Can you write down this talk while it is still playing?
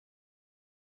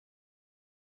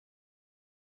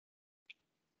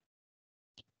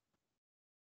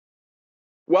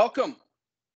Welcome.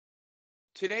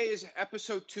 Today is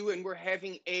episode 2, and we're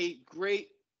having a great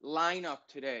lineup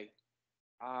today.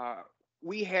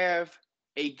 We have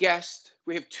a guest.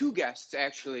 We have two guests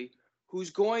actually,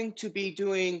 who's going to be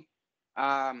doing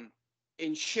and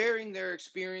sharing their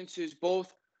experiences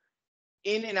both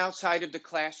in and outside of the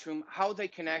classroom, how they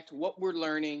connect, what we're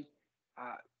learning,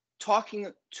 uh,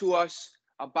 talking to us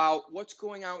about what's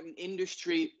going on in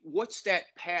industry, what's that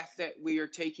path that we are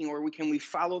taking, or can we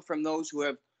follow from those who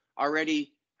have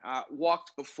already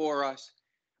walked before us.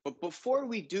 But before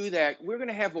we do that, we're going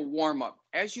to have a warm up.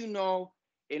 As you know,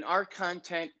 in our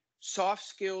content, soft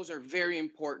skills are very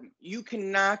important. You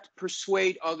cannot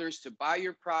persuade others to buy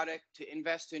your product, to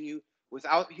invest in you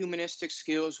without humanistic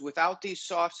skills, without these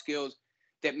soft skills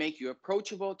that make you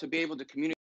approachable, to be able to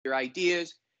communicate your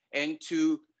ideas and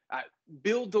to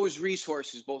build those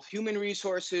resources, both human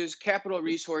resources, capital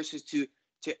resources, to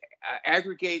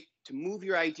aggregate, to move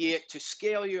your idea, to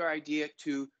scale your idea,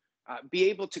 to be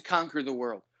able to conquer the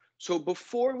world. So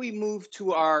before we move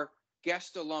to our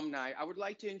guest alumni, I would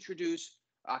like to introduce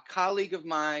a colleague of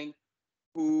mine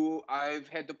who I've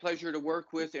had the pleasure to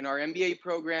work with in our MBA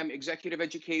program, executive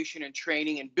education and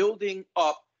training, and building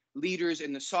up leaders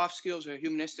in the soft skills or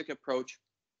humanistic approach,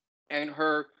 and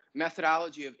her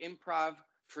methodology of improv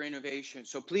for innovation.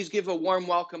 So please give a warm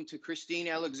welcome to Christine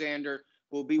Alexander,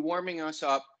 who will be warming us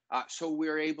up so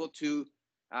we're able to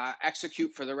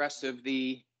execute for the rest of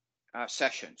the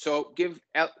session. So give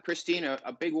Christine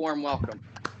a big warm welcome.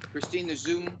 Christine, the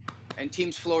Zoom and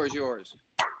Teams floor is yours.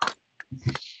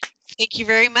 Thank you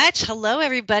very much. Hello,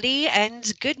 everybody,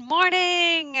 and good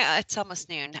morning. It's almost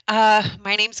noon.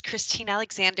 My name's Christine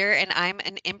Alexander, and I'm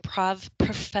an improv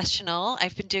professional.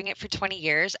 I've been doing it for 20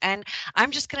 years, and I'm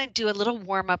just going to do a little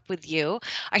warm up with you.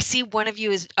 I see one of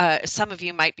you is, some of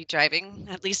you might be driving,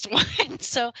 at least one,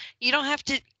 so you don't have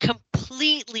to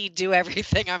completely do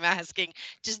everything I'm asking.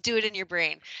 Just do it in your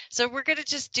brain. So we're going to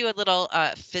just do a little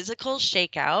physical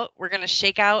shakeout. We're going to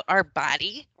shake out our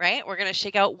body, right? We're going to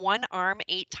shake out one arm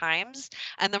 8 times,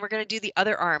 and then we're going to do the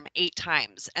other arm 8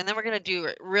 times, and then we're going to do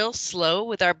it real slow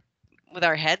with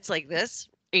our heads like this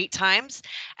 8 times,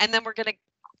 and then we're going to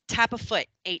tap a foot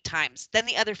 8 times, then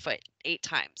the other foot 8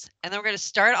 times, and then we're going to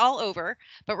start all over,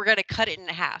 but we're going to cut it in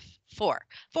half. 4,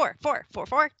 4, 4, 4,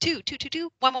 4, 2, 2, 2,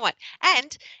 2, 1, 1, 1.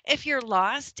 And if you're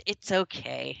lost, it's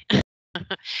okay.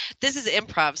 This is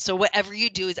improv, so whatever you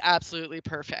do is absolutely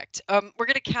perfect. We're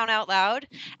gonna count out loud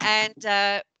and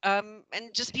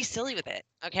just be silly with it.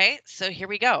 Okay, so here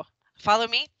we go. Follow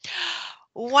me.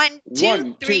 1,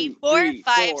 2, 3, 4,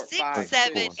 5, 6,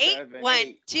 7, 8.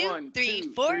 1, 2, 3,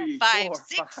 4, 5,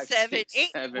 6, 7, 8.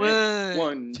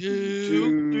 1,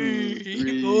 2,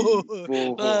 3, 4,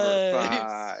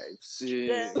 5,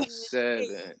 6,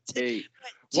 7, 8.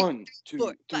 1,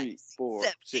 2, 3, 4,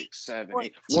 6, 7,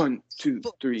 8. 1, 2,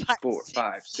 3, 4,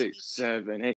 5, 6,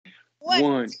 7, 8.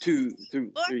 1, 2,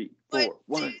 3, 4.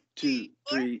 1, 2,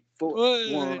 3, 4.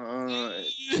 1,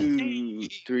 2,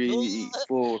 3,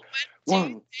 4.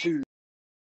 1,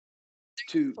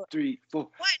 2, 3, 4.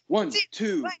 1,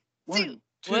 2, 1,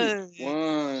 2,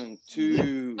 1,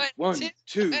 2, 1,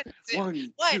 2,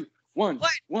 1, 2, 1,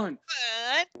 1,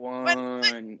 1, 1.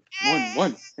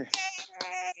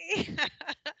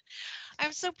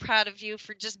 I'm so proud of you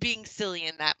for just being silly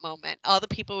in that moment. All the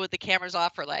people with the cameras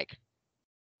off are like,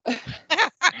 I'm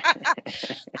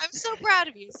so proud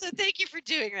of you. So thank you for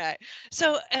doing that.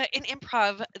 So in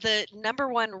improv, the number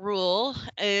one rule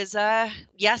is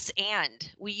yes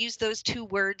and. We use those two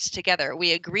words together.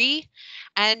 We agree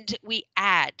and we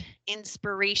add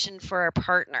inspiration for our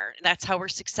partner. That's how we're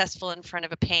successful in front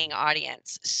of a paying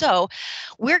audience. So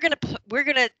we're gonna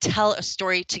tell a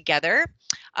story together.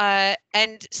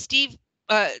 And Steve,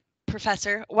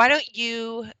 Professor, why don't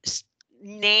you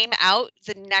name out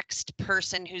the next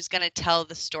person who's going to tell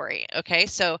the story? Okay,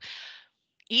 so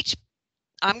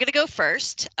I'm going to go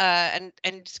first and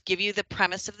give you the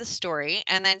premise of the story,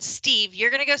 and then Steve,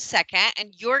 you're going to go second,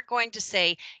 and you're going to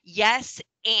say yes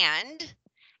and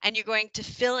you're going to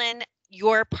fill in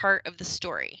your part of the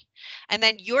story, and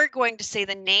then you're going to say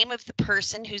the name of the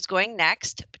person who's going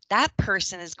next. But that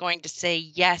person is going to say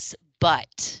yes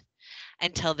but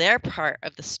until their part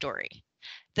of the story.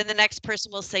 Then the next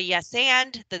person will say yes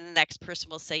and, then the next person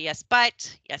will say yes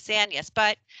but, yes and, yes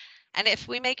but. And if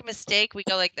we make a mistake, we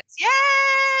go like this,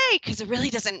 yay, because it really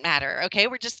doesn't matter, okay?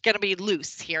 We're just going to be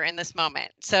loose here in this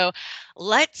moment. So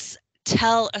let's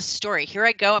tell a story. Here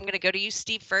I go. I'm going to go to you,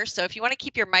 Steve, first. So if you want to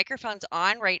keep your microphones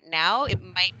on right now, it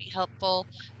might be helpful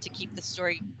to keep the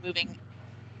story moving.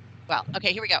 Well,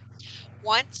 okay, here we go.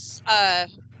 Once,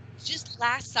 just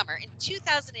last summer in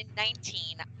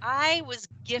 2019, I was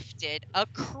gifted a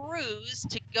cruise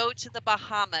to go to the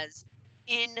Bahamas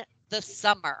in the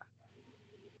summer?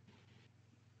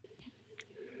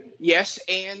 Yes,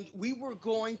 and we were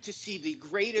going to see the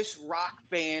greatest rock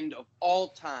band of all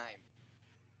time.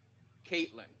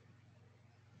 Caitlin.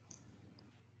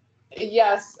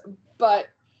 Yes, but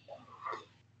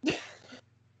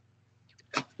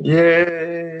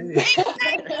Yay! So proud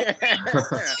of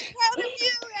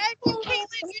you, and you,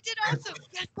 Caitlin. You did awesome.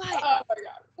 Yes, but oh my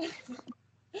god,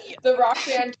 the rock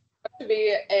band turned out to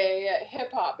be a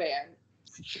hip hop band.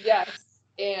 Yes,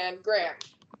 and Graham.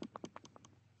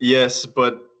 Yes,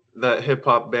 but that hip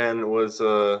hop band was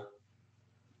I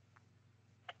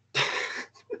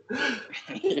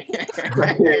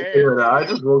can't figure it out. I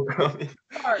just woke up. Yay!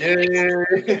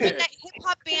 that hip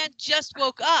hop band just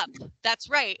woke up. That's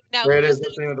right. Now, There it who's is.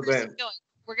 What's the name of the person band? going?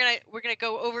 We're gonna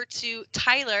go over to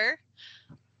Tyler.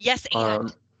 Yes,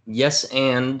 and Yes,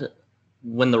 and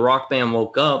when the rock band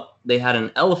woke up, they had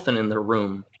an elephant in their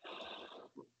room.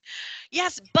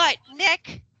 yes, but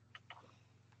Nick.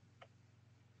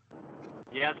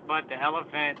 Yes, but the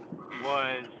elephant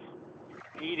was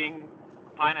eating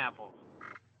pineapples.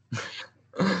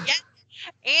 Yes,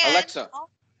 and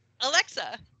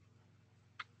Alexa.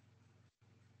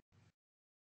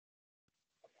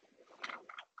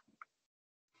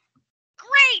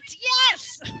 Great.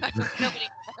 Yes.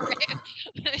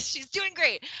 Nobody. She's doing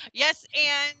great. Yes,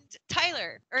 and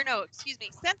Tyler. Or no, excuse me,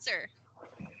 Spencer.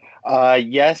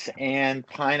 Yes, and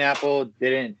pineapple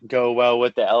didn't go well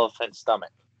with the elephant's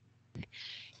stomach.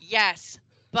 Yes,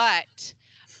 but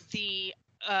the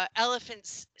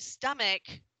elephant's stomach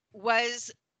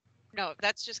was. No,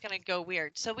 that's just going to go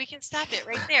weird. So we can stop it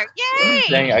right there. Yay!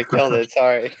 Dang, I killed it.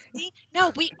 Sorry. See?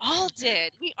 No, we all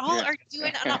did. We all are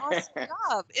doing an awesome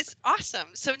job. It's awesome.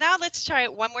 So now let's try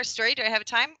one more story. Do I have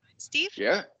time, Steve?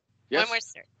 Yeah. Yes. One more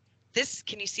story.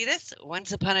 Can you see this?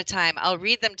 Once upon a time. I'll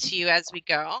read them to you as we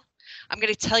go. I'm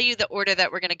going to tell you the order that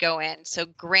we're going to go in. So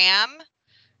Graham,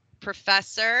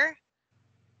 Professor,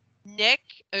 Nick.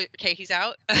 Okay, he's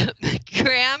out.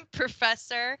 Graham,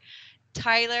 Professor,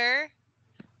 Tyler,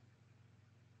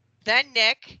 then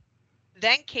Nick,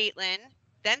 then Caitlin,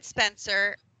 then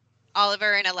Spencer,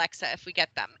 Oliver, and Alexa if we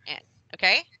get them in.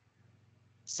 Okay?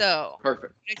 So,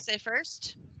 perfect. What did I say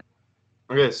first?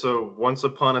 Okay, so once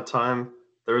upon a time,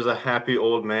 there was a happy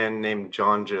old man named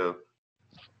John Joe.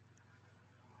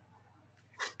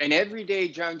 And every day,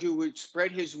 John Joe would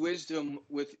spread his wisdom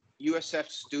with USF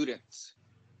students.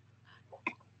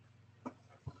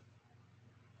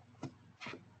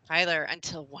 Tyler,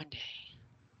 until one day.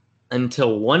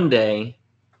 Until one day,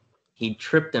 he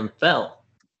tripped and fell.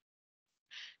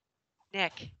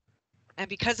 Nick, and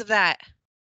because of that.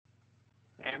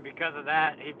 And because of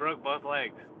that, he broke both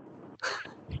legs.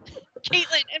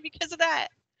 Caitlin, and because of that.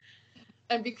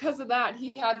 And because of that,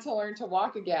 he had to learn to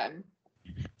walk again.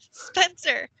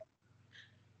 Spencer.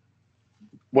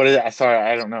 What is it? Sorry,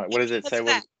 I don't know. What does it say?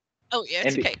 Oh, yeah,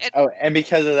 it's okay. And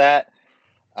because of that,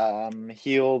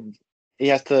 he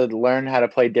has to learn how to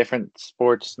play different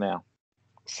sports now.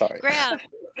 Sorry. Graham,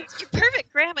 you're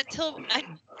perfect, Graham.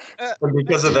 And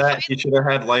because of that, he should have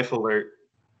had Life Alert.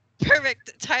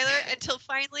 Perfect, Tyler. Until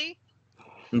finally.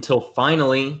 Until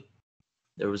finally,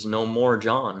 there was no more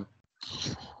John.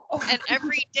 And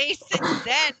every day since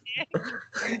then.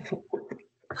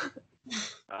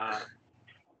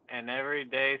 And every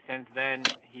day since then,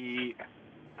 he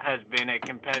has been a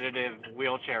competitive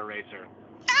wheelchair racer.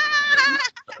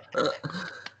 I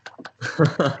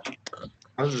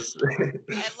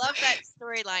love that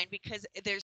storyline because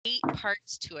there's 8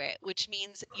 parts to it, which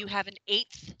means you have an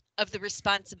 1/8 of the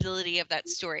responsibility of that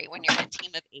story when you're a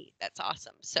team of 8. That's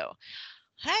awesome. So,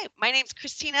 hi, my name's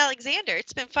Christine Alexander.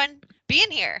 It's been fun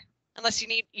being here. Unless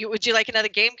would you like another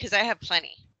game? Because I have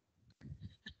plenty.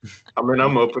 I mean,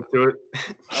 I'm open to it.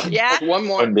 Yeah. One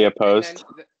more. Wouldn't be opposed.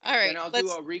 All right. Then I'll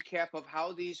do a recap of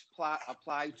how these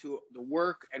apply to the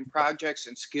work and projects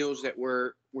and skills that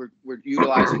we're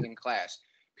utilizing in class.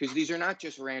 Because these are not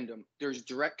just random. There's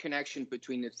direct connection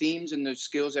between the themes and the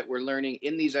skills that we're learning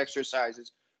in these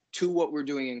exercises to what we're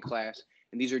doing in class.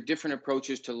 And these are different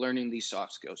approaches to learning these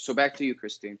soft skills. So back to you,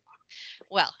 Christine.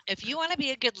 Well, if you want to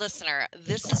be a good listener,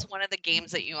 this is one of the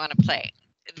games that you want to play.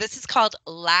 This is called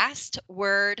Last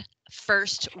Word,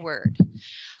 First Word.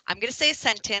 I'm going to say a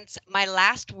sentence. My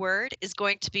last word is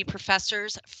going to be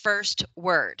Professor's first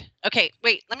word. Okay,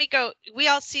 wait, let me go. We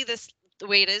all see this the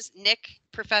way it is. Nick,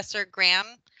 Professor, Graham,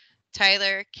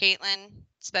 Tyler, Caitlin,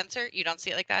 Spencer. You don't see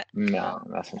it like that? No,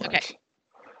 that's not. Okay.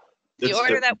 The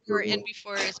order that we were in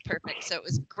before is perfect. So it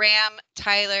was Graham,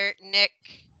 Tyler, Nick.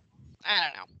 I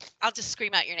don't know. I'll just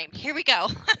scream out your name. Here we go.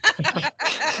 Zoom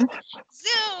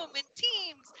and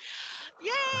Teams.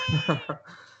 Yay!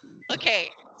 Okay,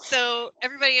 so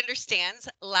everybody understands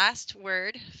last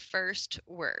word, first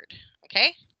word.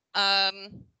 Okay.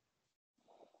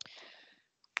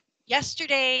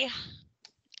 Yesterday,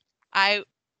 I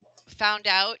found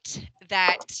out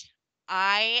that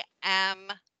I am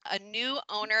a new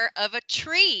owner of a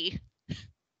tree.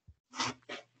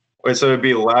 Wait, so it'd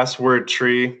be last word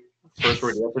tree, first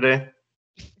word yesterday?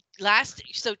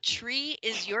 So tree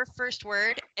is your first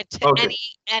word, and to Okay.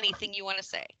 anything you want to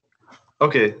say.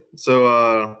 Okay,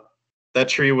 so that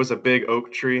tree was a big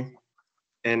oak tree,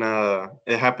 and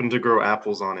it happened to grow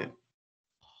apples on it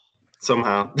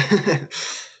somehow.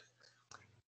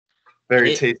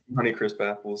 Very tasty Honeycrisp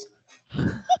apples.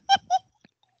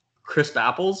 Crisp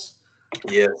apples?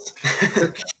 Yes.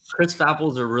 Crisp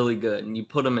apples are really good, and you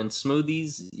put them in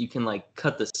smoothies. You can like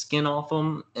cut the skin off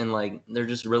them, and like they're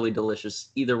just really delicious.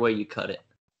 Either way you cut it.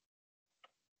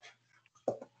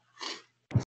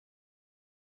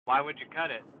 Why would you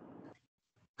cut it?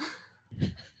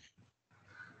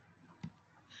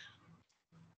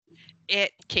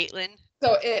 Caitlin.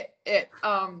 So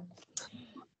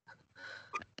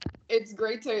it's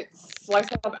great to slice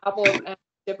up apples and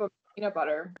dip them in peanut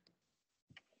butter.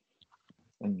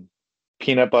 And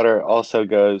peanut butter also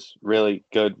goes really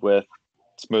good with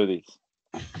smoothies.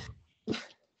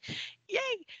 Yay!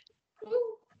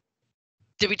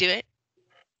 Did we do it?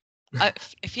 I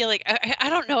feel like I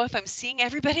don't know if I'm seeing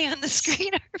everybody on the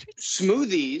screen.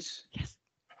 Smoothies. Yes.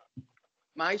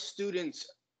 My students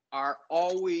are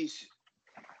always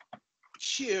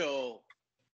chill.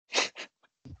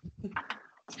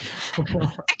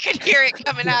 I could hear it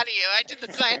coming out of you. I did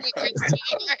the sign language.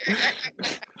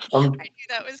 I knew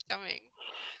that was coming.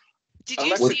 Did you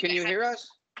Alexa, see can you hear us?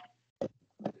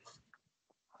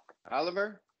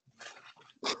 Oliver?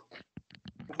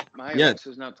 My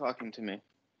Alexa's not talking to me.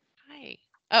 Hi.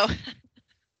 Oh.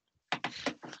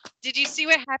 Did you see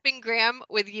what happened, Graham,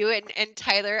 with you and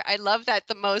Tyler? I love that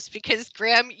the most because,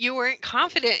 Graham, you weren't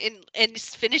confident in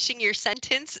finishing your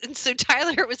sentence. And so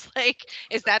Tyler was like,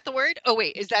 is that the word? Oh,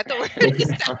 wait, is that the word? Is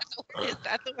that the word? Is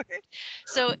that the word?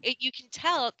 So you can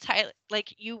tell, Tyler,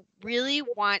 like you really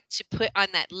want to put on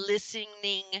that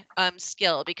listening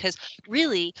skill because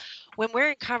really, when we're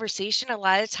in conversation, a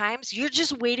lot of times you're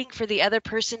just waiting for the other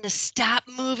person to stop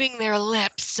moving their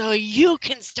lips so you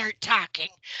can start talking.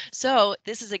 So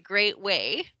this is a great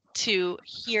way to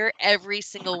hear every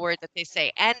single word that they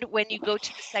say. And when you go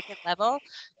to the second level,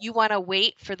 you want to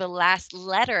wait for the last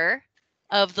letter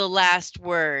of the last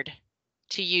word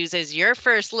to use as your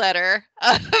first letter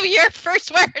of your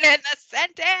first word in a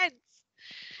sentence.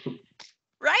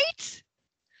 Right?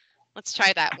 Let's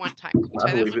try that one time. Can we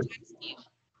try that one time, Steve?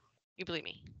 You believe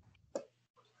me?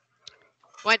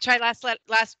 Want to try last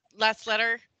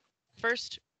letter,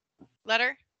 first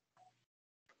letter,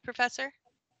 Professor?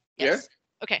 Yes.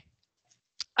 Yeah. Okay.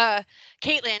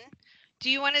 Caitlin, do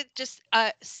you want to just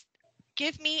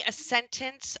give me a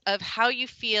sentence of how you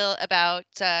feel about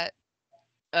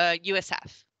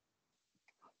USF?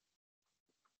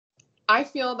 I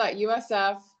feel that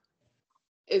USF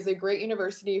is a great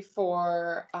university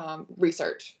for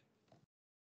research.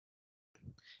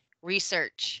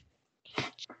 Research.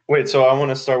 Wait, so I want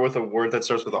to start with a word that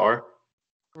starts with R?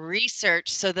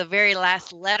 Research. So the very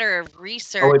last letter of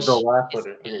research. Oh, wait, the last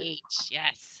letter. H.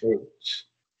 Yes. H.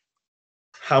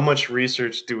 How much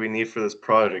research do we need for this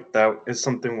project? That is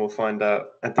something we'll find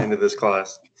out at the end of this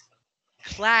class.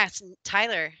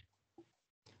 Tyler.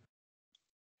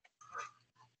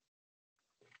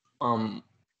 Oh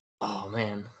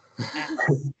man.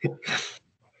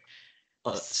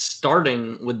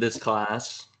 Starting with this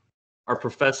class, our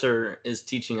professor is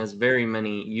teaching us very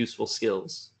many useful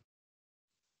skills.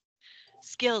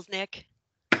 Skills, Nick.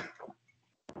 So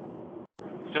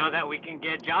that we can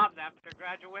get jobs after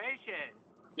graduation.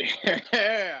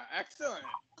 Yeah, excellent.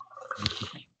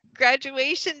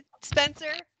 Graduation,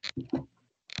 Spencer?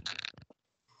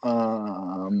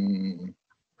 N.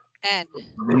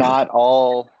 Not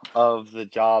all of the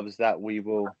jobs that we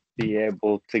will be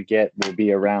able to get will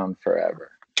be around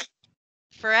forever.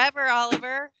 Forever,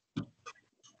 Oliver.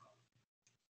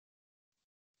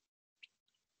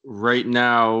 Right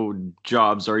now,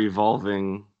 jobs are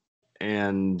evolving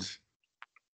and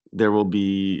there will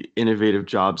be innovative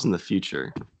jobs in the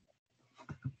future.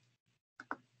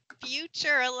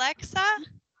 Future Alexa?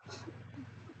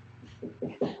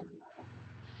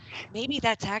 Maybe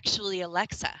that's actually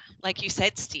Alexa. Like you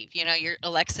said, Steve, you know, your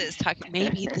Alexa is talking.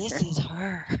 Maybe this is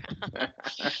her.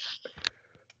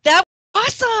 That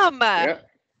was awesome. Yep.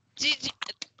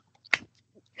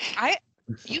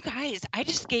 You guys, I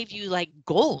just gave you like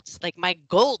gold, like my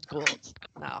gold.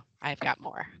 No, I've got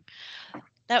more.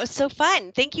 That was so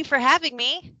fun. Thank you for having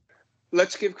me.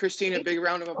 Let's give Christine a big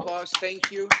round of applause.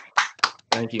 Thank you.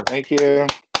 Thank you. Thank you.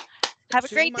 Have a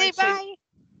So you great day. might say-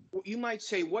 Bye. You might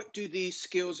say, what do these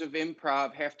skills of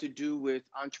improv have to do with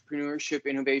entrepreneurship,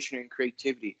 innovation, and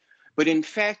creativity? But in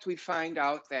fact, we find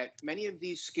out that many of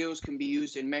these skills can be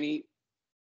used in many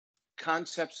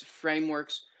concepts,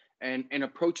 frameworks, and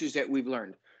approaches that we've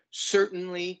learned.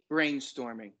 Certainly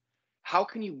brainstorming. How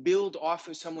can you build off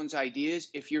of someone's ideas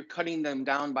if you're cutting them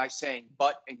down by saying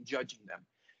but and judging them?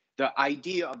 The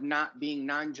idea of not being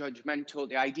non-judgmental,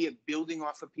 the idea of building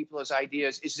off of people's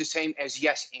ideas is the same as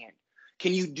yes and.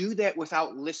 Can you do that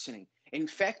without listening? In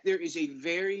fact, there is a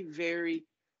very, very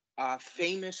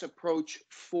famous approach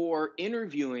for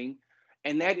interviewing,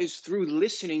 and that is through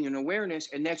listening and awareness,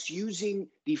 and that's using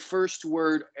the first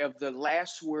word of the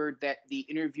last word that the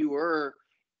interviewer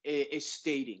is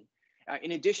stating.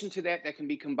 In addition to that, that can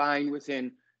be combined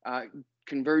within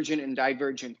convergent and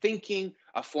divergent thinking,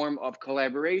 a form of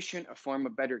collaboration, a form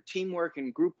of better teamwork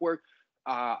and group work,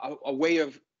 a way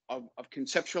of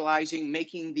conceptualizing,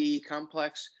 making the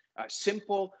complex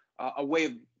simple, a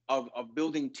way of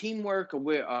building teamwork, a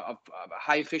way of a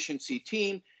high efficiency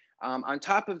team. On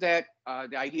top of that,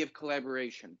 the idea of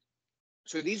collaboration.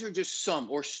 So these are just some,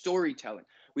 or storytelling.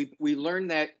 We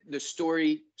learned that the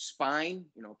story spine,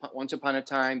 once upon a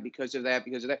time, because of that,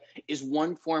 is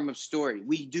one form of story.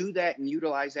 We do that and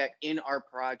utilize that in our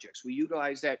projects. We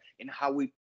utilize that in how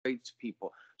we relate to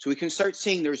people. So we can start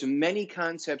seeing there's many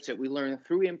concepts that we learn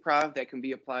through improv that can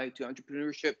be applied to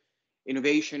entrepreneurship,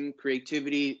 innovation,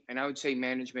 creativity, and I would say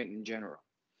management in general.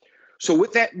 So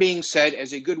with that being said,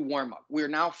 as a good warm-up, we're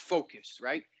now focused,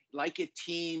 right? Like a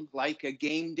team, like a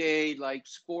game day, like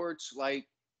sports, like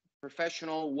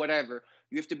professional, whatever.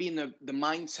 You have to be in the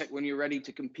mindset when you're ready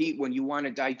to compete, when you want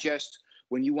to digest,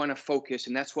 when you want to focus.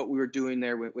 And that's what we were doing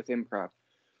there with improv.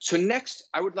 So next,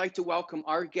 I would like to welcome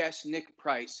our guest, Nick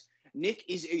Price. Nick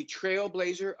is a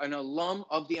trailblazer, an alum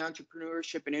of the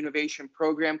Entrepreneurship and Innovation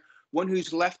Program, one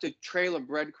who's left a trail of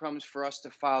breadcrumbs for us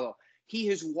to follow. He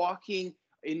is walking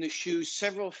in the shoes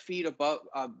several feet above,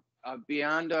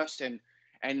 beyond us,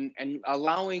 and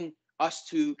allowing us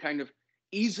to kind of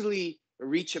easily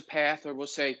reach a path, or we'll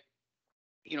say,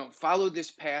 follow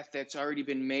this path that's already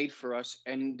been made for us,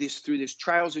 and through this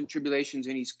trials and tribulations.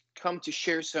 And he's come to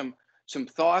share some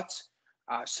thoughts,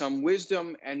 some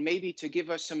wisdom, and maybe to give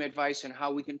us some advice on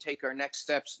how we can take our next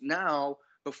steps now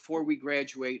before we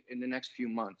graduate in the next few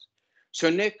months. So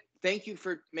Nick, thank you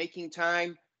for making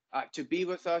time to be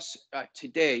with us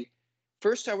today.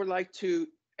 First, I would like to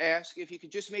ask if you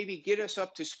could just maybe get us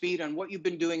up to speed on what you've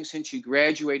been doing since you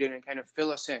graduated and kind of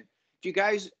fill us in. If you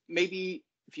guys, maybe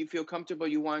if you feel comfortable,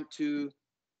 you want to,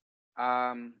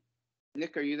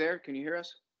 Nick, are you there? Can you hear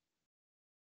us?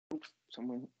 Oops,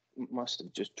 someone must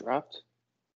have just dropped.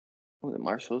 Oh, the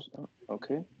Marshall's, oh,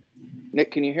 okay.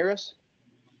 Nick, can you hear us?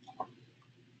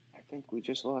 I think we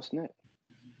just lost Nick.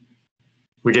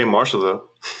 We gave Marshall though.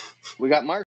 We got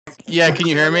Mark. Yeah, can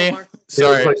you hear me? Mark.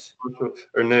 Sorry.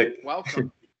 Or Nick.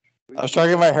 Welcome. I was trying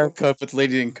to get my haircut, but the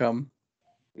lady didn't come.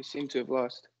 We seem to have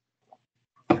lost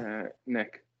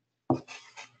Nick.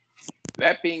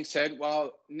 That being said,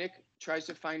 while Nick tries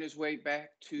to find his way back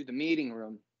to the meeting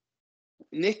room,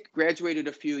 Nick graduated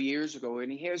a few years ago,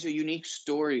 and he has a unique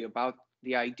story about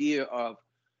the idea of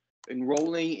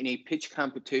enrolling in a pitch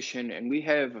competition. And we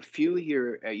have a few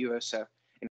here at USF,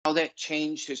 and how that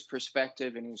changed his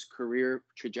perspective and his career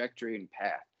trajectory and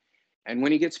path. And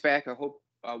when he gets back, I hope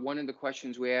one of the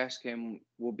questions we ask him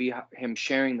will be him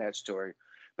sharing that story.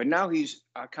 But now he's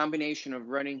a combination of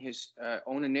running his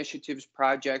own initiatives,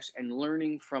 projects, and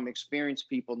learning from experienced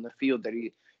people in the field that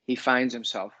he finds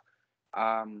himself.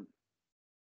 And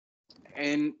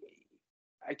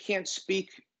I can't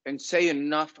speak and say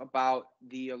enough about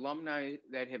the alumni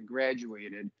that have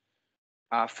graduated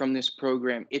from this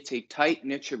program. It's a tight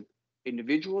niche of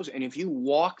individuals. And if you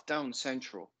walk down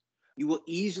Central, you will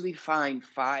easily find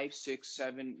 5, 6,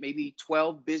 7, maybe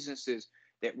 12 businesses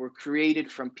that were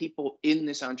created from people in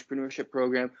this entrepreneurship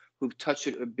program who've touched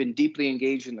it, have been deeply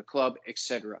engaged in the club,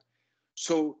 etc.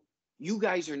 So you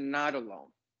guys are not alone.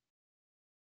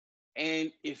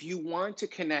 And if you want to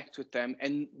connect with them,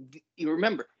 and you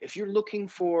remember, if you're looking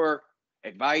for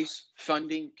advice,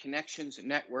 funding, connections,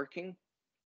 and networking,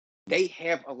 they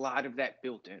have a lot of that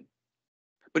built in.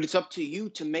 But it's up to you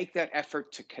to make that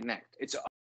effort to connect. It's up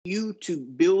to you to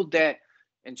build that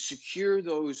and secure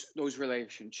those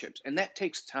relationships. And that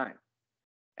takes time.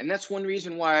 And that's one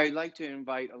reason why I like to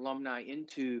invite alumni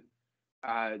into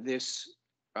the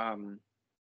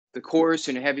course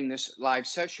and having this live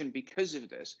session because of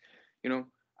this.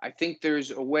 I think there's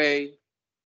a way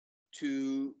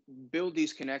to build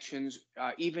these connections,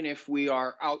 even if we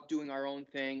are out doing our own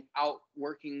thing, out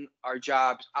working our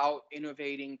jobs, out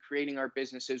innovating, creating our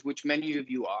businesses, which many of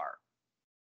you are.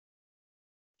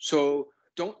 So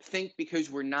don't think because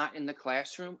we're not in the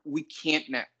classroom, we can't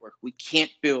network, we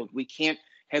can't build, we can't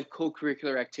have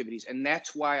co-curricular activities. And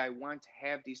that's why I want to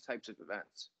have these types of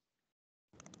events.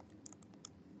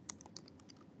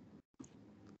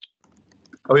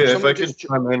 Oh yeah, Someone if I could just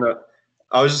chime in,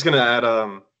 I was just gonna add,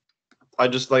 I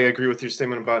just like agree with your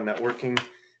statement about networking,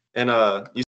 and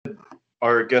you said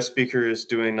our guest speaker is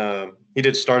doing, he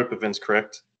did startup events,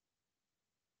 correct?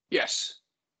 Yes.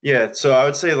 Yeah, so I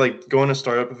would say like going to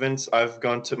startup events, I've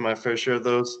gone to my fair share of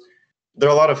those. They're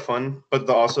a lot of fun, but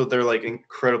also they're like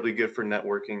incredibly good for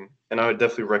networking, and I would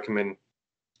definitely recommend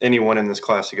anyone in this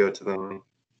class to go to them.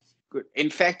 Good.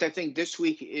 In fact, I think this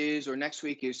week is, or next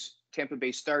week is Tampa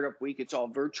Bay Startup Week. It's all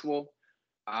virtual.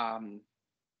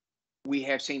 We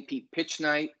have St. Pete Pitch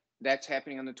Night. That's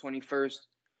happening on the 21st.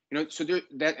 You know, so there,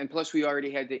 that, and plus we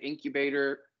already had the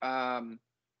incubator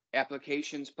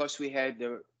applications. Plus we had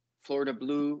the Florida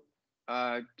Blue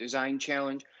Design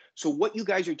Challenge. So what you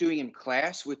guys are doing in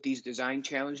class with these design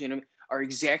challenges, you know, are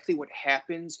exactly what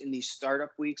happens in these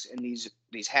startup weeks and these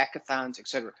hackathons, et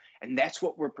cetera. And that's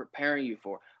what we're preparing you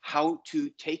for, how to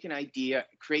take an idea,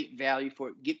 create value for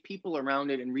it, get people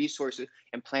around it and resources,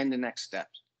 and plan the next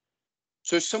steps.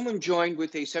 So someone joined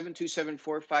with a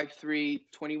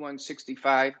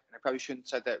 727-453-2165. And I probably shouldn't have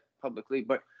said that publicly,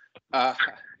 but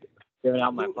giving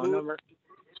out my phone number.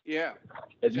 Yeah.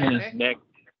 It's me, Nick.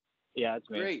 Yeah, it's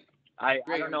me. Great. I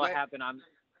Great. don't know what happened. I'm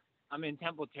in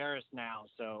Temple Terrace now,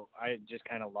 so I just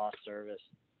kind of lost service.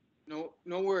 No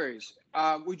worries.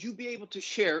 Would you be able to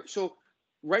share? So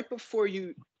right before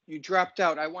you dropped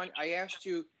out, I asked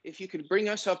you if you could bring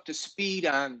us up to speed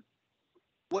on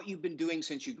what you've been doing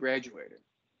since you graduated.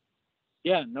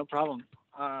 Yeah, no problem.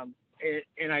 And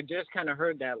I just kind of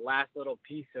heard that last little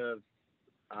piece of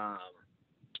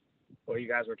what you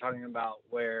guys were talking about,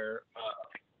 where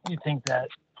you think that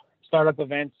startup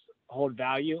events hold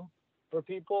value for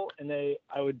people, and I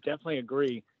would definitely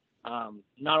agree.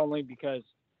 Not only because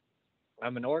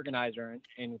I'm an organizer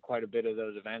in quite a bit of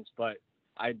those events, but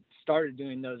I started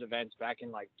doing those events back in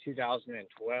like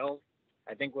 2012.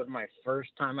 I think was my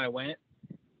first time I went.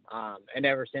 And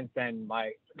ever since then,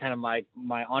 my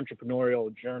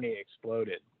entrepreneurial journey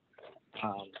exploded.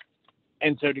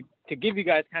 And so to give you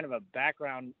guys kind of a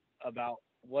background about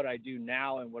what I do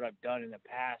now and what I've done in the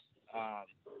past,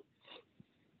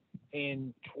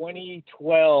 in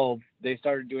 2012, they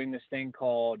started doing this thing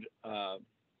called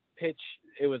pitch.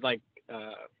 It was like, do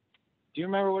you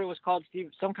remember what it was called,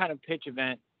 Steve? Some kind of pitch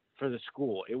event for the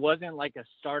school. It wasn't like a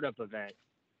startup event,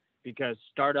 because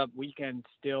startup weekend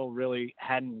still really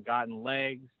hadn't gotten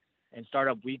legs, and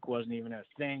startup week wasn't even a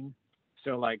thing.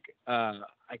 So like,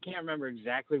 I can't remember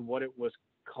exactly what it was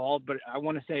called, but I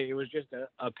want to say it was just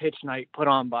a pitch night put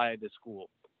on by the school.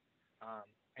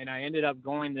 And I ended up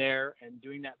going there and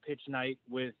doing that pitch night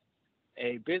with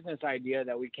a business idea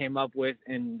that we came up with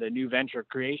in the new venture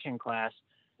creation class.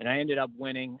 And I ended up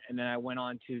winning. And then I went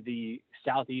on to the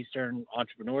Southeastern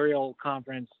Entrepreneurial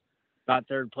Conference, got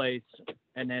third place,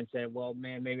 and then said, well,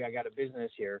 man, maybe I got a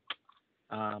business here.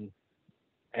 And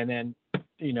then,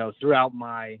 you know, throughout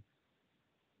my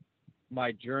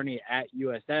journey at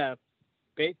USF,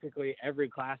 basically every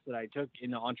class that I took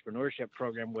in the entrepreneurship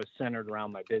program was centered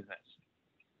around my business.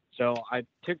 So I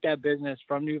took that business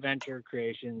from new venture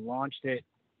creation, launched it,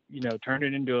 you know, turned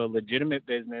it into a legitimate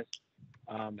business.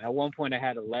 At one point I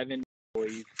had 11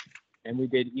 employees, and we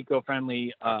did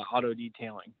eco-friendly auto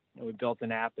detailing. And we built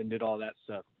an app and did all that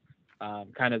stuff,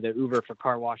 kind of the Uber for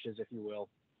car washes, if you will.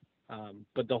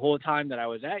 But the whole time that I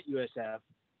was at USF,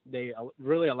 they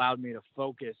really allowed me to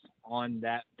focus on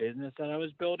that business that I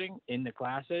was building in the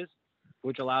classes,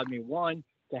 which allowed me, one,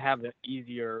 to have an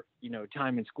easier, you know,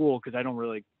 time in school, because I don't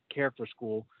really care for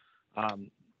school. I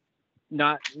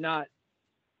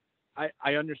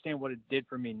understand what it did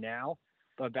for me now,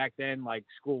 but back then, like,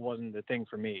 school wasn't the thing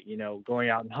for me. You know, going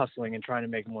out and hustling and trying to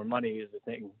make more money is the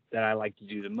thing that I like to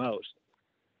do the most.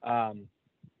 And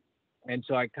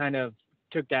so I kind of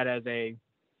took that as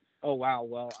oh, wow,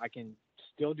 well, I can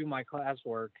still do my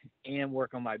classwork and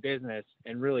work on my business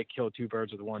and really kill two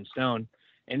birds with one stone.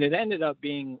 And it ended up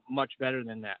being much better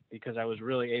than that, because I was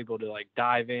really able to like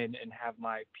dive in and have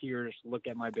my peers look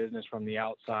at my business from the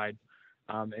outside,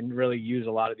 and really use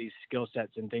a lot of these skill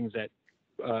sets and things that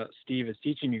Steve is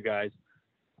teaching you guys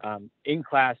in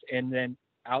class, and then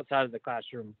outside of the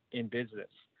classroom in business.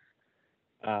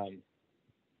 I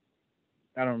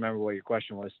don't remember what your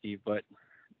question was, Steve, but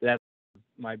that's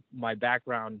my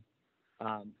background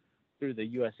through the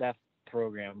USF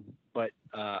program, but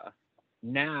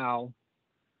now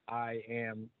I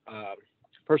am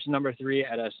person number 3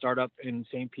 at a startup in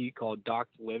St. Pete called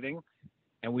Docked Living,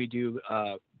 and we do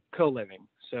co-living.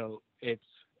 So it's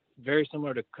very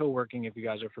similar to co-working, if you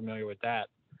guys are familiar with that.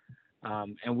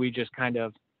 And we just kind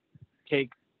of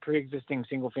take pre-existing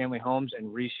single-family homes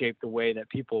and reshape the way that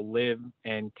people live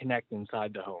and connect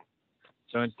inside the home.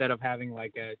 So instead of having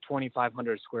like a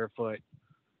 2,500 square foot,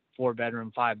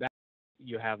 4-bedroom, 5-bath,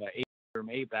 you have a 8-bedroom,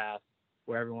 8-bath,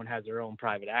 where everyone has their own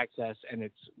private access, and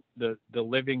it's the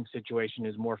living situation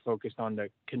is more focused on the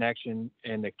connection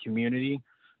and the community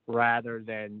rather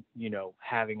than, you know,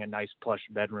 having a nice plush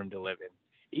bedroom to live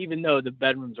in, even though the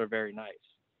bedrooms are very nice.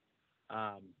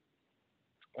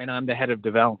 And I'm the head of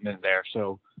development there.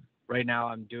 So right now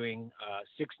I'm doing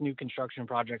 6 new construction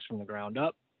projects from the ground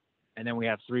up, and then we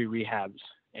have 3 rehabs,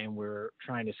 and we're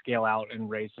trying to scale out and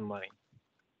raise some money.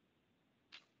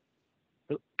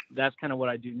 That's kind of what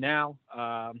I do now.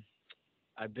 I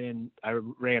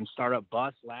ran Startup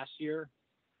Bus last year,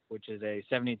 which is a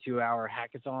 72-hour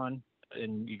hackathon,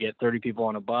 and you get 30 people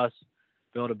on a bus,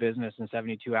 build a business in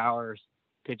 72 hours,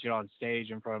 pitch it on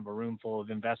stage in front of a room full of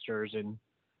investors and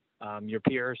your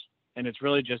peers. And it's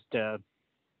really just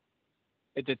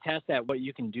it's a test at what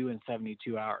you can do in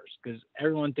 72 hours, because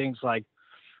everyone thinks like,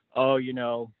 oh, it's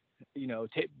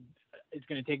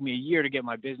going to take me a year to get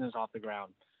my business off the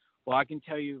ground. Well, I can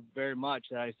tell you very much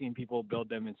that I've seen people build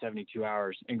them in 72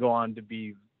 hours and go on to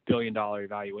be billion-dollar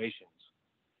evaluations,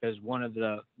 because one of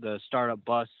the startup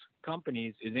bus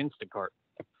companies is Instacart.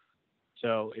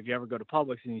 So if you ever go to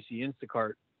Publix and you see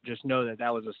Instacart, just know that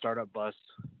that was a startup bus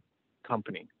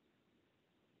company.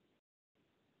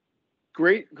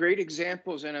 Great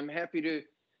examples, and I'm happy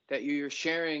that you're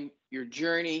sharing your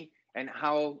journey and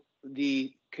how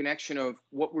the connection of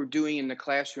what we're doing in the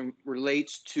classroom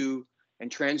relates to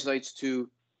and translates to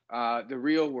the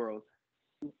real world.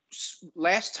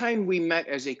 Last time we met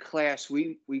as a class,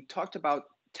 we talked about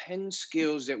 10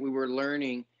 skills that we were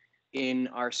learning in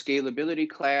our scalability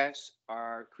class,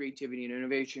 our creativity and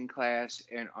innovation class,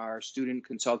 and our student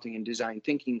consulting and design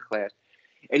thinking class.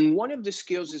 And one of the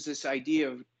skills is this idea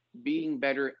of being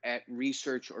better at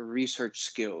research or research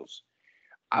skills.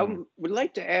 I would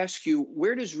like to ask you,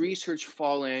 where does research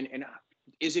fall in, and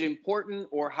is it important,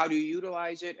 or how do you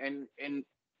utilize it? And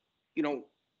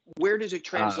where does it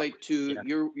translate to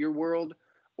your world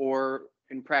or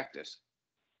in practice?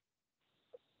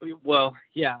 Well,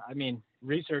 yeah, I mean,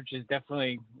 research is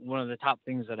definitely one of the top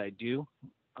things that I do.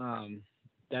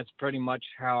 That's pretty much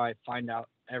how I find out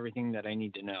everything that I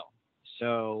need to know.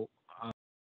 So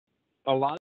a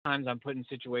lot of times I'm put in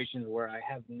situations where I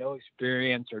have no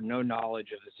experience or no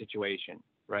knowledge of the situation,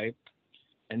 right?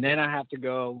 And then I have to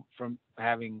go from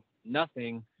having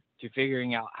nothing to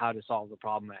figuring out how to solve the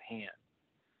problem at hand.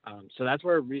 So that's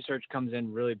where research comes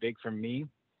in really big for me.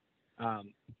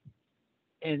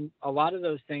 And a lot of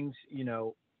those things,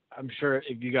 I'm sure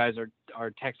if you guys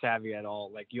are tech savvy at all,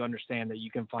 like you understand that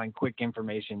you can find quick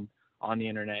information on the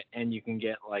internet and you can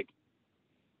get like,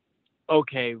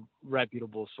 okay,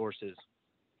 reputable sources.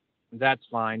 That's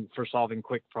fine for solving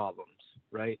quick problems,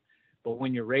 right? But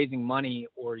when you're raising money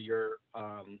or you're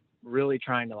really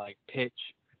trying to like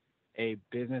pitch a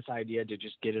business idea to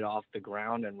just get it off the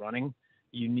ground and running,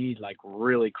 you need like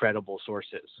really credible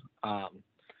sources.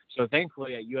 So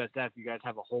thankfully at USF, you guys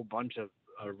have a whole bunch of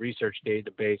research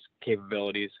database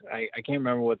capabilities. I can't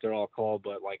remember what they're all called,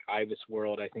 but like Ibis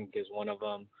World, I think is one of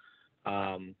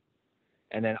them.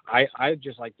 And then I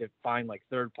just like to find like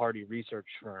third-party research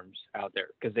firms out there,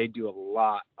 because they do a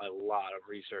lot of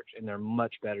research and they're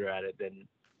much better at it than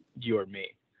you or me.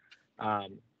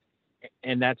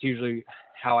 And that's usually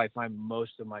how I find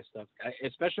most of my stuff,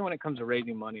 especially when it comes to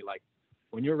raising money. Like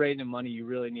when you're raising money, you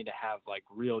really need to have like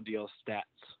real deal stats,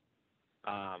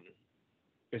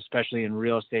 especially in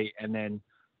real estate. And then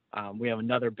we have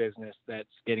another business that's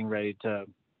getting ready to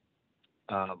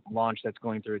launch, that's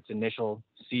going through its initial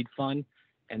seed fund.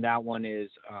 And that one is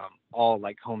all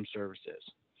like home services.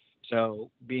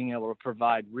 So being able to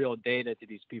provide real data to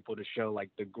these people to show like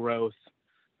the growth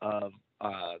of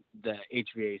the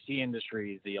HVAC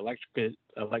industry, the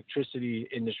electricity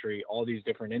industry, all these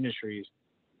different industries,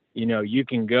 you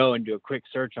can go and do a quick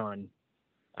search on,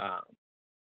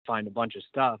 find a bunch of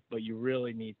stuff, but you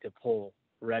really need to pull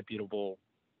reputable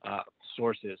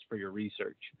sources for your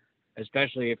research,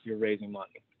 especially if you're raising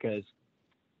money, because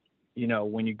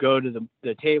when you go to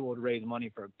the table to raise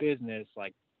money for a business,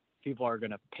 like people are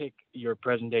going to pick your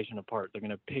presentation apart. They're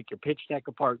going to pick your pitch deck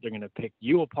apart. They're going to pick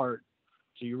you apart.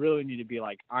 So you really need to be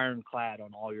like ironclad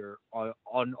on all your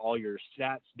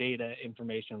stats, data,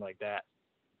 information like that.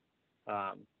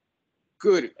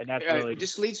 Good. And that's really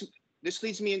This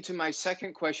leads me into my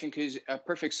second question, because a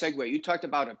perfect segue. You talked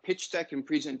about a pitch deck and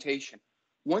presentation.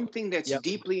 One thing that's Yep.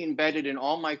 deeply embedded in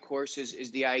all my courses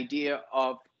is the idea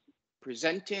of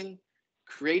presenting,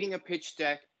 creating a pitch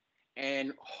deck,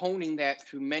 and honing that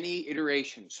through many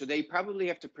iterations. So they probably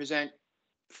have to present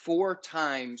 4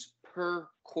 times per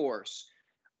course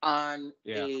on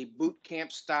a boot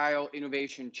camp style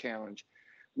innovation challenge.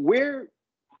 Where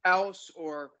else,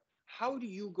 or how do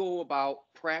you go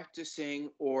about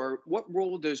practicing, or what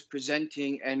role does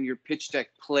presenting and your pitch deck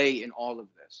play in all of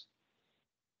this?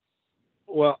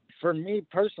 Well, for me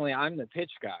personally, I'm the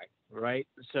pitch guy, right?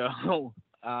 So,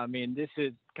 I mean, this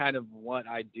is kind of what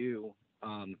I do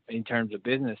in terms of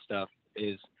business stuff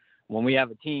is when we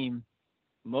have a team,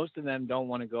 most of them don't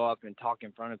want to go up and talk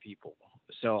in front of people.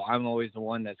 So I'm always the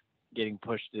one that's getting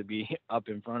pushed to be up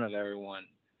in front of everyone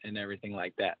and everything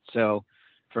like that. So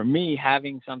for me,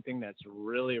 having something that's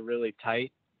really, really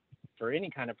tight for any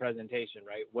kind of presentation,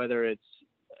 right? Whether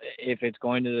if it's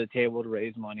going to the table to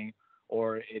raise money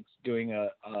or it's doing a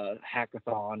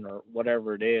hackathon or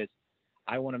whatever it is,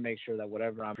 I want to make sure that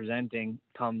whatever I'm presenting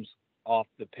comes off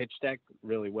the pitch deck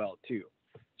really well too.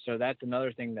 So that's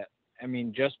another thing that, I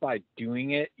mean, just by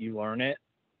doing it, you learn it.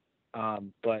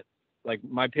 But like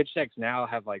my pitch decks now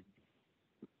have like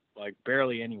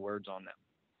barely any words on them.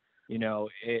 You know,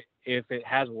 if it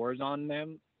has words on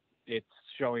them, it's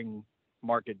showing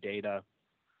market data,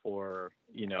 or,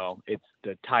 you know, it's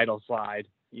the title slide.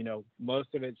 You know,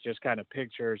 most of it's just kind of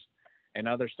pictures and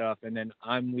other stuff. And then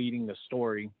I'm leading the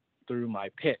story through my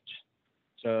pitch.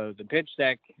 So the pitch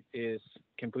deck is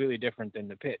completely different than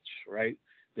the pitch, right?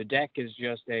 The deck is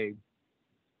just a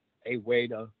way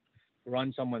to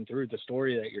run someone through the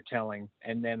story that you're telling,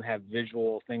 and then have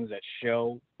visual things that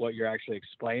show what you're actually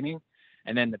explaining.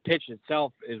 And then the pitch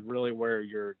itself is really where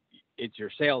it's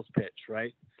your sales pitch,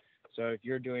 right? So if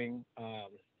you're doing,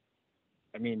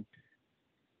 I mean,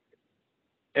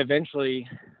 eventually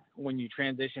when you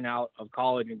transition out of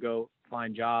college and go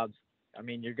find jobs, I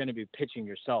mean, you're going to be pitching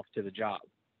yourself to the job.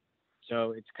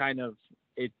 So it's kind of,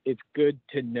 it's good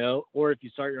to know, or if you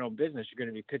start your own business, you're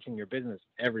going to be pitching your business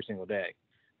every single day,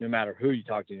 no matter who you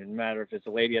talk to, no matter if it's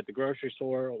a lady at the grocery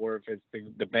store, or if it's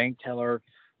the bank teller,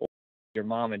 or your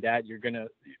mom and dad.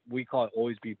 We call it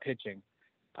always be pitching.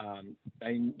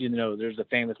 And, you know, there's a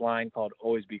famous line called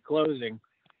always be closing,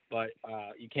 but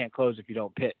you can't close if you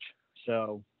don't pitch.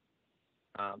 So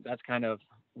that's kind of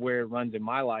where it runs in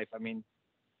my life. I mean,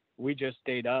 we just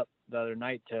stayed up the other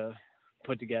night to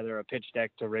put together a pitch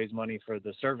deck to raise money for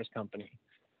the service company.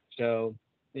 So,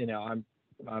 you know,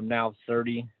 I'm now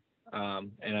 30,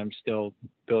 and I'm still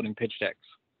building pitch decks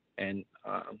and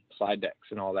slide decks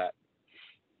and all that.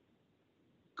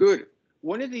 Good.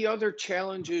 One of the other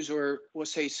challenges, or we'll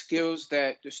say skills,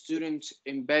 that the students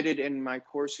embedded in my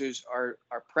courses are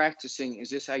practicing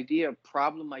is this idea of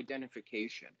problem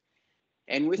identification.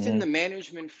 And within the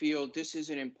management field, this is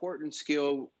an important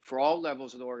skill for all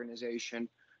levels of the organization,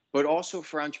 but also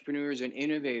for entrepreneurs and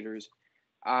innovators.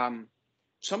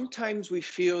 Sometimes we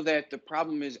feel that the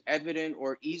problem is evident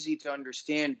or easy to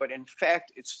understand, but in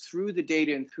fact, it's through the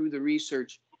data and through the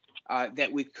research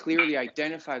that we clearly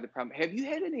identify the problem. Have you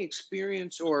had any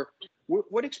experience, or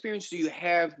what experience do you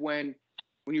have when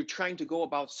you're trying to go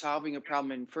about solving a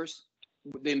problem? And first,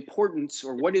 the importance,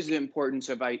 or what is the importance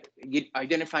of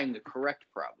identifying the correct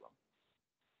problem?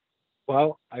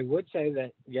 Well, I would say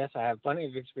that, yes, I have plenty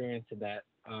of experience in that.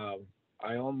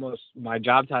 My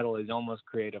job title is almost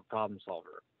creative problem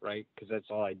solver, right? Because that's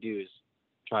all I do is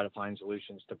try to find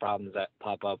solutions to problems that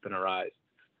pop up and arise.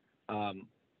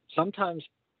 Sometimes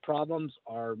problems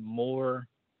are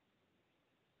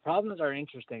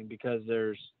interesting because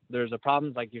there's a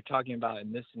problem like you're talking about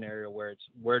in this scenario where it's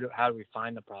how do we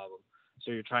find the problem? So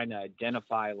you're trying to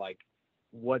identify like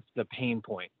what's the pain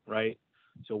point, right?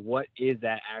 So what is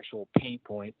that actual pain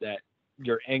point that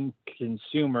your end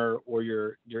consumer or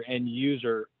your end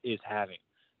user is having?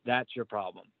 That's your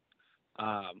problem.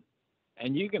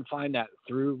 And you can find that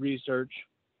through research.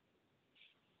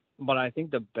 But I think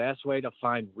the best way to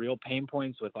find real pain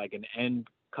points with like an end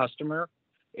customer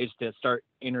is to start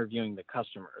interviewing the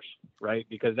customers, right?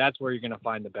 Because that's where you're going to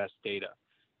find the best data.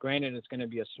 Granted, it's going to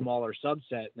be a smaller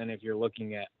subset than if you're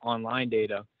looking at online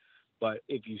data. But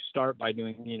if you start by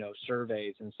doing, you know,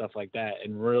 surveys and stuff like that,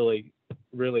 and really,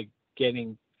 really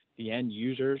getting the end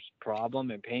user's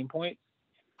problem and pain point,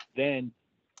 then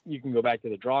you can go back to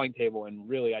the drawing table and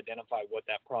really identify what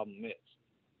that problem is.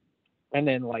 And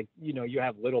then, like, you know, you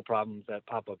have little problems that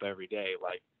pop up every day,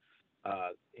 like,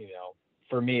 you know,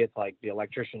 for me, it's like the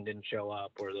electrician didn't show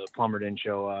up, or the plumber didn't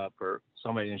show up, or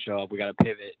somebody didn't show up. We got to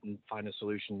pivot and find a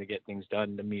solution to get things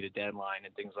done, to meet a deadline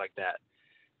and things like that.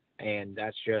 And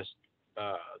that's just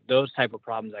those type of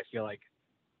problems. I feel like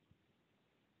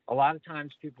a lot of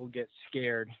times people get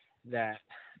scared that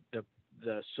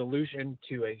the solution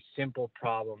to a simple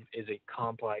problem is a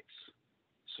complex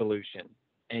solution.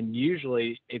 And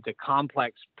usually it's a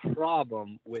complex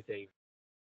problem with a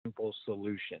simple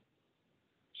solution.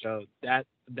 So that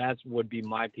would be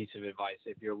my piece of advice.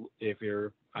 If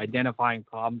you're identifying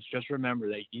problems, just remember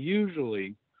that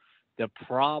usually the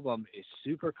problem is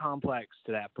super complex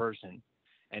to that person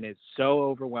and it's so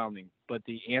overwhelming, but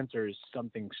the answer is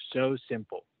something so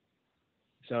simple.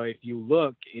 So if you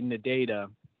look in the data,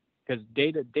 because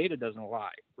data doesn't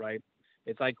lie, right?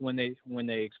 It's like when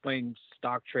they explain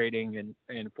stock trading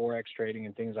and forex trading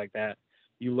and things like that,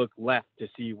 you look left to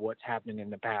see what's happening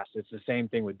in the past. It's the same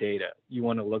thing with data. You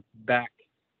want to look back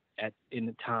in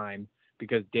the time,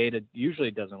 because data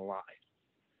usually doesn't lie.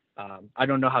 I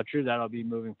don't know how true that'll be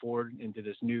moving forward into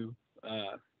this new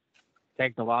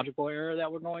technological era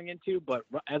that we're going into, but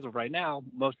as of right now,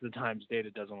 most of the times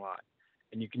data doesn't lie,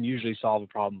 and you can usually solve a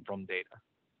problem from data.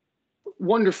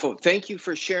 Wonderful. Thank you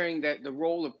for sharing that, the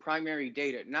role of primary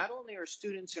data. Not only are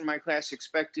students in my class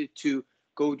expected to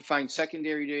go find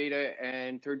secondary data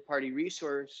and third-party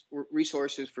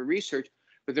resources for research,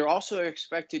 but they're also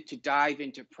expected to dive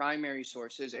into primary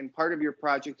sources. And part of your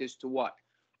project is to what?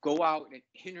 Go out and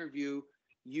interview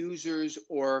users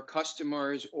or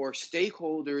customers or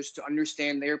stakeholders to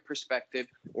understand their perspective,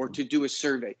 or to do a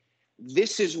survey.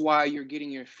 This is why you're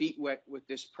getting your feet wet with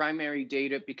this primary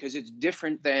data, because it's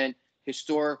different than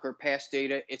historic or past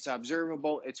data. It's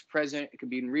observable, it's present, it can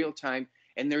be in real time,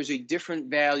 and there's a different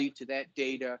value to that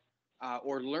data,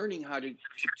 or learning how to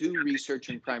do research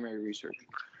and primary research.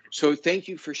 So thank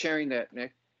you for sharing that,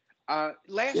 Nick.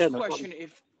 Last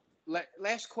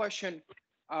question,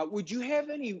 would you have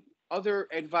any other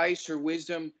advice or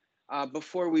wisdom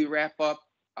before we wrap up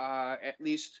at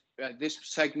least this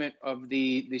segment of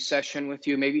the session with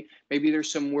you? Maybe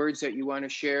there's some words that you want to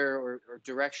share, or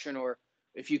direction, or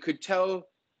if you could tell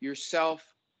yourself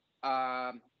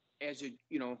as a,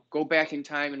 go back in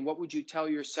time, and what would you tell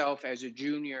yourself as a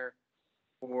junior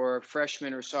or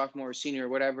freshman or sophomore or senior or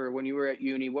whatever when you were at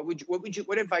uni?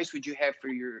 What advice would you have for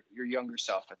your younger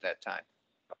self at that time?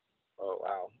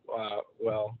 Oh wow.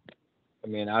 Well, I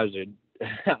mean, I was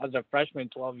a freshman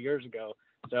 12 years ago,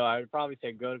 so I would probably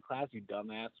say go to class, you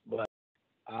dumbass. But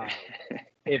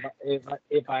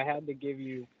if I had to give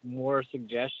you more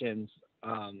suggestions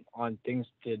on things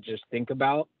to just think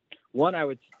about, one, I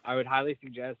would highly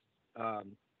suggest.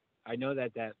 I know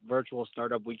that virtual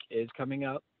startup week is coming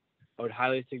up. I would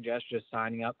highly suggest just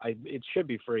signing up. It should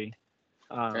be free,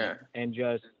 and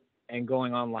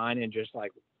going online and just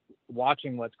like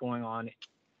watching what's going on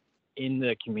in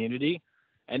the community.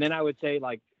 And then I would say,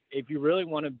 like, if you really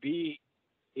want to be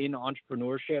in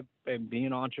entrepreneurship and be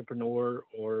an entrepreneur,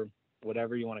 or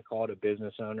whatever you want to call it, a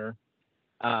business owner,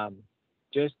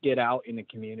 just get out in the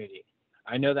community.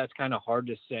 I know that's kind of hard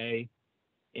to say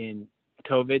in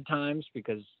COVID times,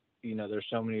 because there's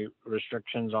so many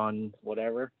restrictions on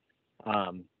whatever.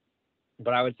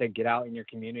 But I would say get out in your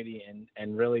community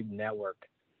and really network,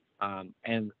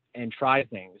 and try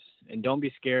things, and don't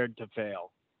be scared to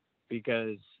fail,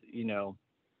 because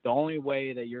the only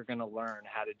way that you're going to learn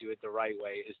how to do it the right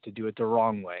way is to do it the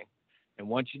wrong way. And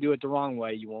once you do it the wrong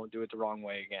way, you won't do it the wrong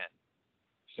way again.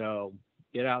 So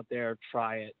get out there,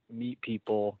 try it, meet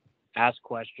people, ask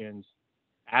questions,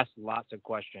 ask lots of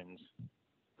questions.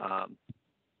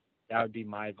 That would be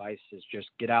my advice, is just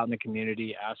get out in the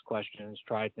community, ask questions,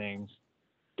 try things.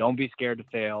 Don't be scared to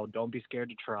fail. Don't be scared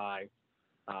to try.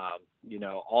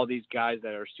 All these guys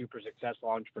that are super successful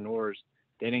entrepreneurs,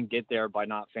 they didn't get there by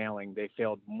not failing. They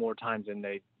failed more times than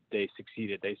they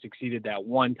succeeded. They succeeded that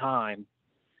one time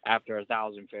after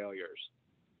 1,000 failures.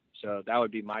 So that would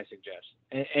be my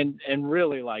suggestion. And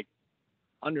really, like,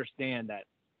 understand that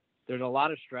there's a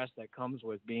lot of stress that comes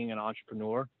with being an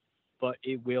entrepreneur, but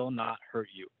it will not hurt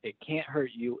you. It can't hurt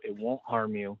you. It won't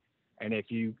harm you. And if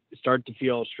you start to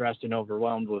feel stressed and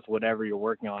overwhelmed with whatever you're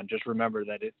working on, just remember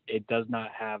that it does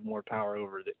not have more power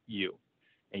over you.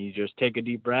 And you just take a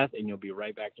deep breath and you'll be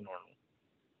right back to normal.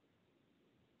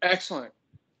 Excellent.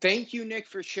 Thank you, Nick,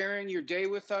 for sharing your day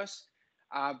with us.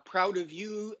 Proud of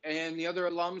you and the other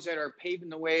alums that are paving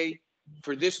the way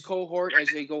for this cohort as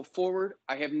they go forward.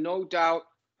 I have no doubt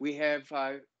we have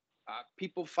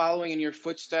people following in your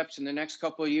footsteps in the next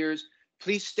couple of years.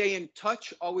 Please stay in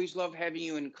touch. Always love having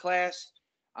you in class.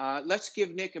 Let's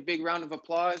give Nick a big round of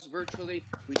applause virtually.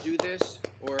 We do this,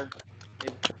 or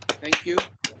thank you.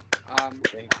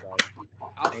 Thanks, guys.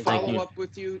 I'll Thank follow you. up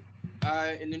with you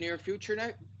in the near future,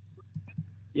 Nick.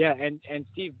 Yeah, and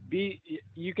Steve,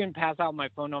 you can pass out my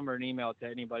phone number and email to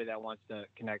anybody that wants to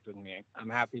connect with me. I'm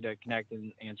happy to connect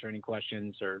and answer any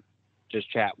questions or just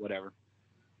chat, whatever.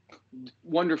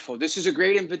 Wonderful. This is a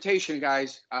great invitation,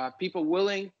 guys. People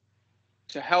willing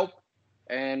to help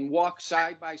and walk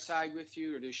side by side with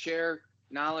you, or to share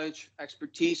knowledge,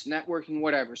 expertise, networking,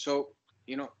 whatever. So,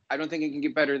 I don't think it can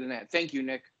get better than that. Thank you,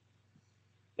 Nick.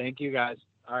 Thank you, guys.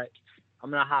 All right, I'm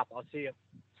gonna hop. I'll see you.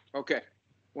 Okay.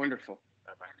 Wonderful.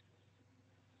 Bye-bye.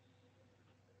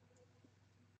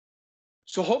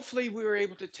 So hopefully we were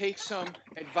able to take some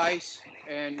advice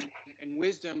and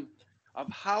wisdom of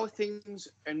how things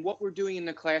and what we're doing in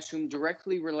the classroom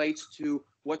directly relates to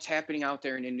what's happening out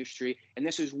there in industry. And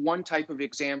this is one type of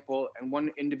example and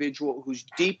one individual who's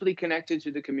deeply connected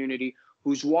to the community,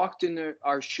 who's walked in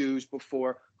our shoes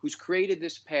before, who's created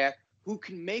this path, who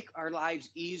can make our lives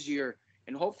easier.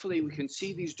 And hopefully we can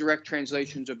see these direct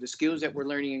translations of the skills that we're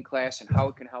learning in class and how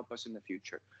it can help us in the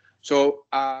future. So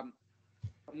I'm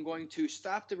going to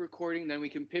stop the recording, then we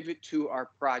can pivot to our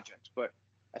project. But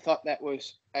I thought that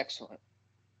was excellent.